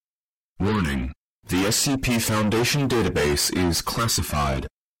Warning: the SCP Foundation database is classified.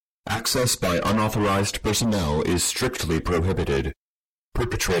 Access by unauthorized personnel is strictly prohibited.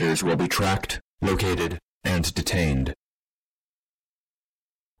 Perpetrators will be tracked, located, and detained.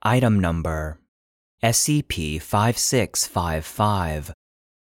 Item Number SCP-5655.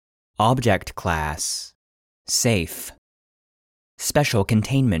 Object Class Safe. Special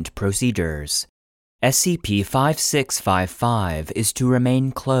Containment Procedures. SCP-5655 is to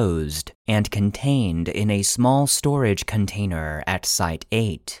remain closed and contained in a small storage container at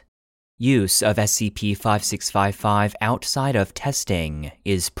Site-8. Use of SCP-5655 outside of testing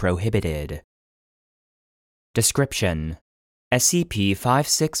is prohibited. Description: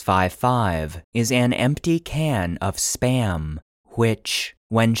 SCP-5655 is an empty can of spam which,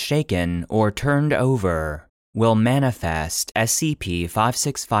 when shaken or turned over, will manifest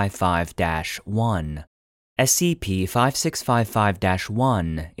SCP-5655-1.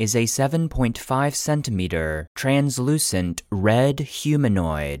 SCP-5655-1 is a 7.5 cm translucent red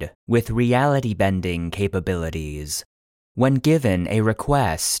humanoid with reality-bending capabilities. When given a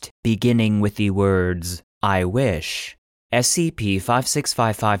request beginning with the words, "I wish,"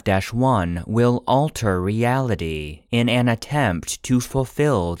 SCP-5655-1 will alter reality in an attempt to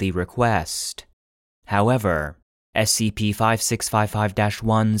fulfill the request. However,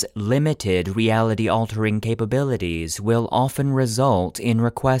 SCP-5655-1's limited reality-altering capabilities will often result in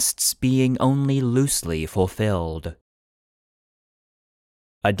requests being only loosely fulfilled.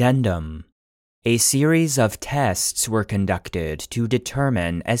 Addendum: a series of tests were conducted to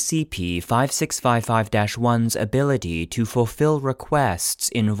determine SCP-5655-1's ability to fulfill requests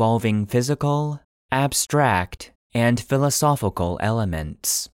involving physical, abstract, and philosophical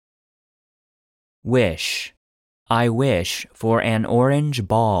elements. Wish: I wish for an orange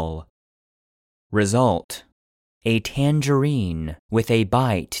ball. Result: a tangerine with a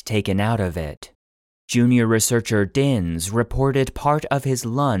bite taken out of it. Junior researcher Dins reported part of his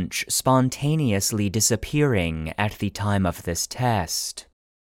lunch spontaneously disappearing at the time of this test.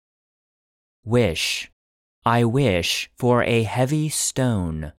 Wish: I wish for a heavy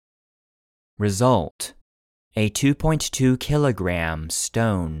stone. Result: a 2.2 kilogram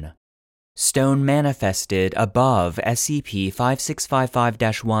stone. Stone manifested above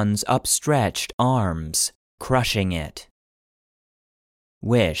SCP-5655-1's upstretched arms, crushing it.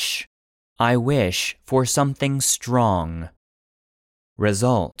 Wish: I wish for something strong.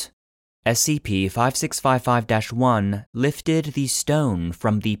 Result: SCP-5655-1 lifted the stone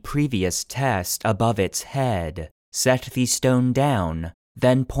from the previous test above its head, set the stone down,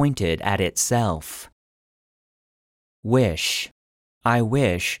 then pointed at itself. Wish: I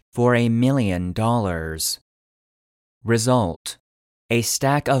wish for $1 million. Result: a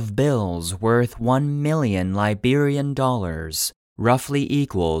stack of bills worth 1 million Liberian dollars, roughly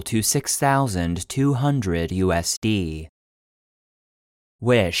equal to 6,200 USD.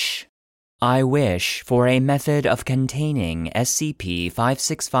 Wish: I wish for a method of containing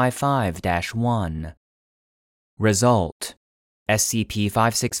SCP-5655-1. Result: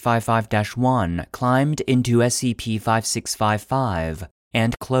 SCP-5655-1 climbed into SCP-5655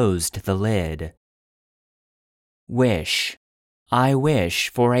 and closed the lid. Wish: I wish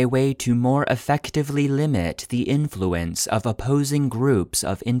for a way to more effectively limit the influence of opposing groups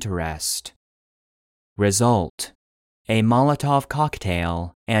of interest. Result: a Molotov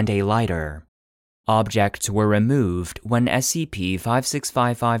cocktail and a lighter. Objects were removed when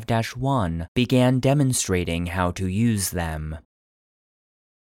SCP-5655-1 began demonstrating how to use them.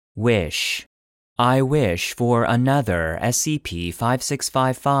 Wish: I wish for another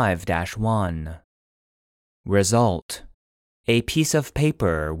SCP-5655-1. Result: a piece of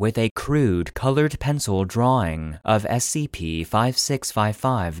paper with a crude colored pencil drawing of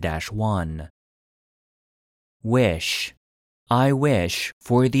SCP-5655-1. Wish: I wish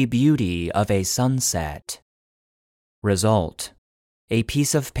for the beauty of a sunset. Result: a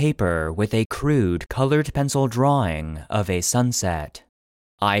piece of paper with a crude colored pencil drawing of a sunset.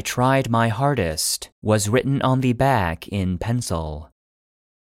 I tried my hardest was written on the back in pencil.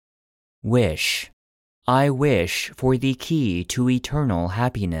 Wish: I wish for the key to eternal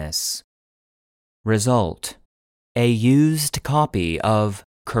happiness. Result: a used copy of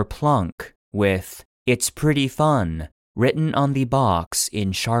Kerplunk with "It's pretty fun" written on the box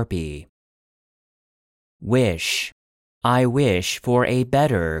in Sharpie. Wish: I wish for a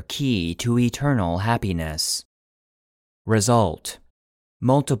better key to eternal happiness. Result: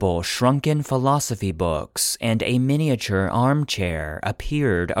 multiple shrunken philosophy books and a miniature armchair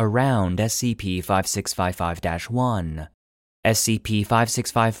appeared around SCP-5655-1.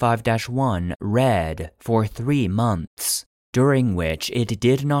 SCP-5655-1 read for 3 months, during which it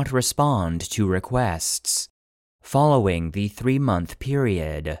did not respond to requests. Following the 3-month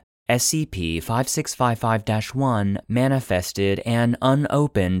period, SCP-5655-1 manifested an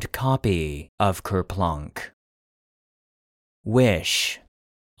unopened copy of Kerplunk. Wish.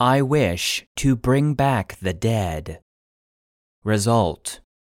 I wish to bring back the dead. Result.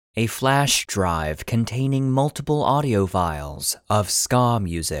 A flash drive containing multiple audio files of ska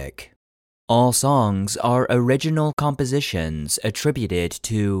music. All songs are original compositions attributed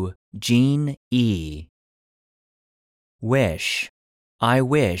to Genie. Wish. I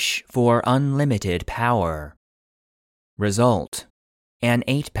wish for unlimited power. Result. An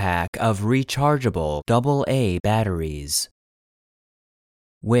 8-pack of rechargeable AA batteries.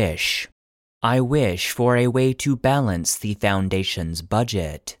 Wish. I wish for a way to balance the Foundation's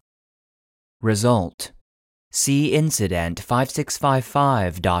budget. Result. See Incident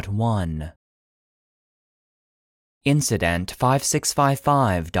 5655.1. Incident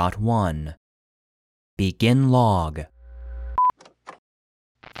 5655.1. Begin log.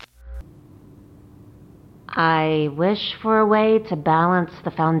 I wish for a way to balance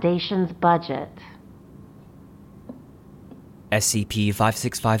the Foundation's budget.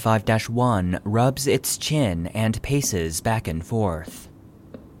 SCP-5655-1 rubs its chin and paces back and forth.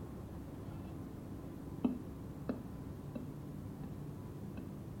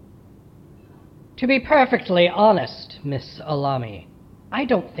 To be perfectly honest, Miss Alami, I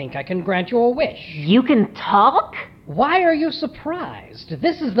don't think I can grant your wish. You can talk? Why are you surprised?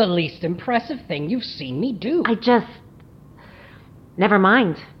 This is the least impressive thing you've seen me do. Never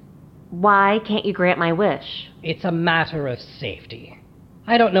mind. Why can't you grant my wish? It's a matter of safety.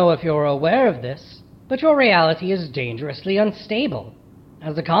 I don't know if you're aware of this, but your reality is dangerously unstable.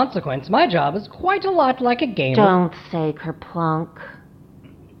 As a consequence, my job is quite a lot like a game Don't say Kerplunk.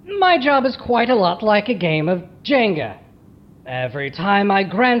 My job is quite a lot like a game of Jenga. Every time I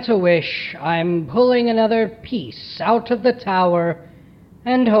grant a wish, I'm pulling another piece out of the tower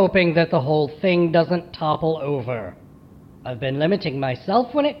and hoping that the whole thing doesn't topple over. I've been limiting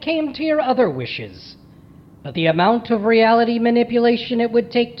myself when it came to your other wishes, but the amount of reality manipulation it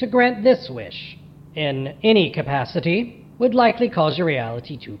would take to grant this wish, in any capacity, would likely cause your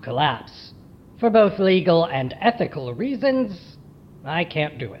reality to collapse. For both legal and ethical reasons, I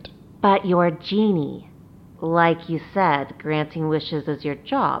can't do it. But you're Genie. Like you said, granting wishes is your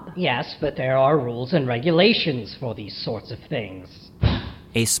job. Yes, but there are rules and regulations for these sorts of things.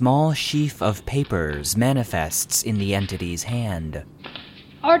 A small sheaf of papers manifests in the entity's hand.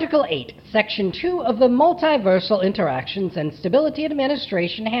 Article 8, Section 2 of the Multiversal Interactions and Stability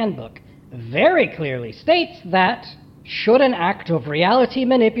Administration Handbook very clearly states that, should an act of reality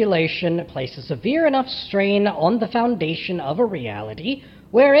manipulation place a severe enough strain on the foundation of a reality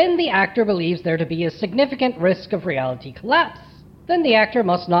wherein the actor believes there to be a significant risk of reality collapse, then the actor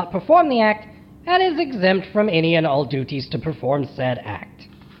must not perform the act and is exempt from any and all duties to perform said act.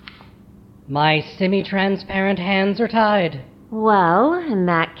 My semi-transparent hands are tied. Well, in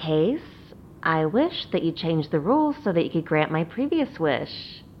that case, I wish that you changed the rules so that you could grant my previous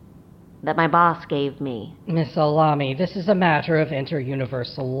wish that my boss gave me. Miss Alami, this is a matter of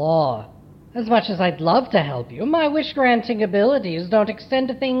inter-universal law. As much as I'd love to help you, my wish-granting abilities don't extend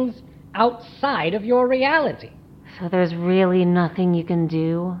to things outside of your reality. So there's really nothing you can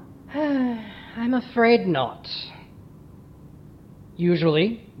do? I'm afraid not.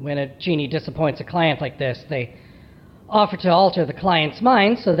 Usually, when a genie disappoints a client like this, they offer to alter the client's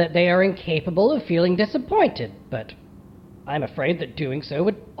mind so that they are incapable of feeling disappointed, but I'm afraid that doing so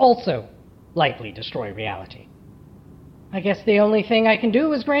would also likely destroy reality. I guess the only thing I can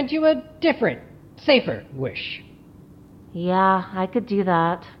do is grant you a different, safer wish. Yeah, I could do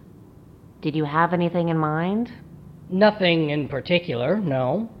that. Did you have anything in mind? Nothing in particular,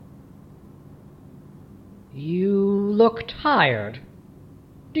 no. You look tired.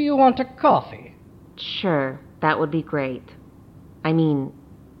 Do you want a coffee? Sure, that would be great. I mean,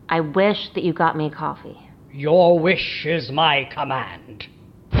 I wish that you got me coffee. Your wish is my command.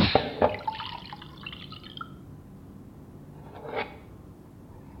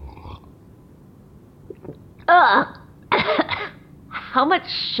 Ugh! How much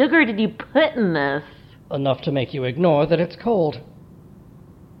sugar did you put in this? Enough to make you ignore that it's cold.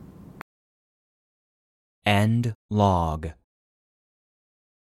 End log.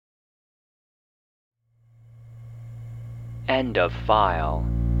 End of file.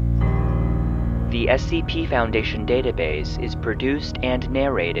 The SCP Foundation database is produced and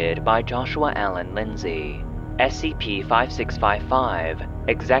narrated by Joshua Allen Lindsay. SCP-5655,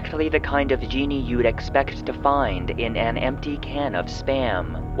 exactly the kind of genie you'd expect to find in an empty can of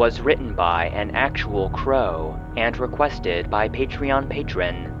Spam, was written by an actual crow and requested by Patreon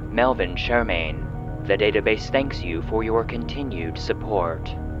patron Melvin Shermaine. The database thanks you for your continued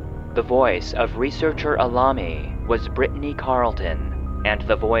support. The voice of researcher Alami was Brittany Carlton, and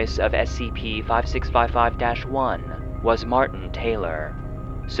the voice of SCP-5655-1 was Martin Taylor.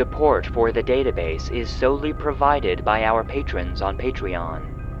 Support for the database is solely provided by our patrons on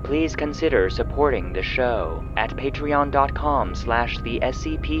Patreon. Please consider supporting the show at patreon.com/the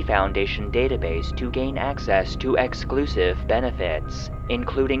SCP Foundation database to gain access to exclusive benefits,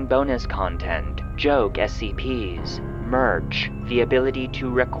 including bonus content, joke SCPs, merch, the ability to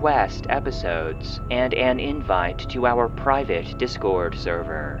request episodes, and an invite to our private Discord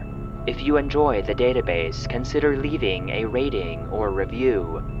server. If you enjoy the database, consider leaving a rating or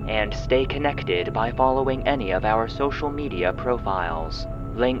review, and stay connected by following any of our social media profiles.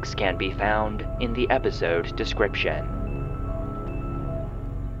 Links can be found in the episode description.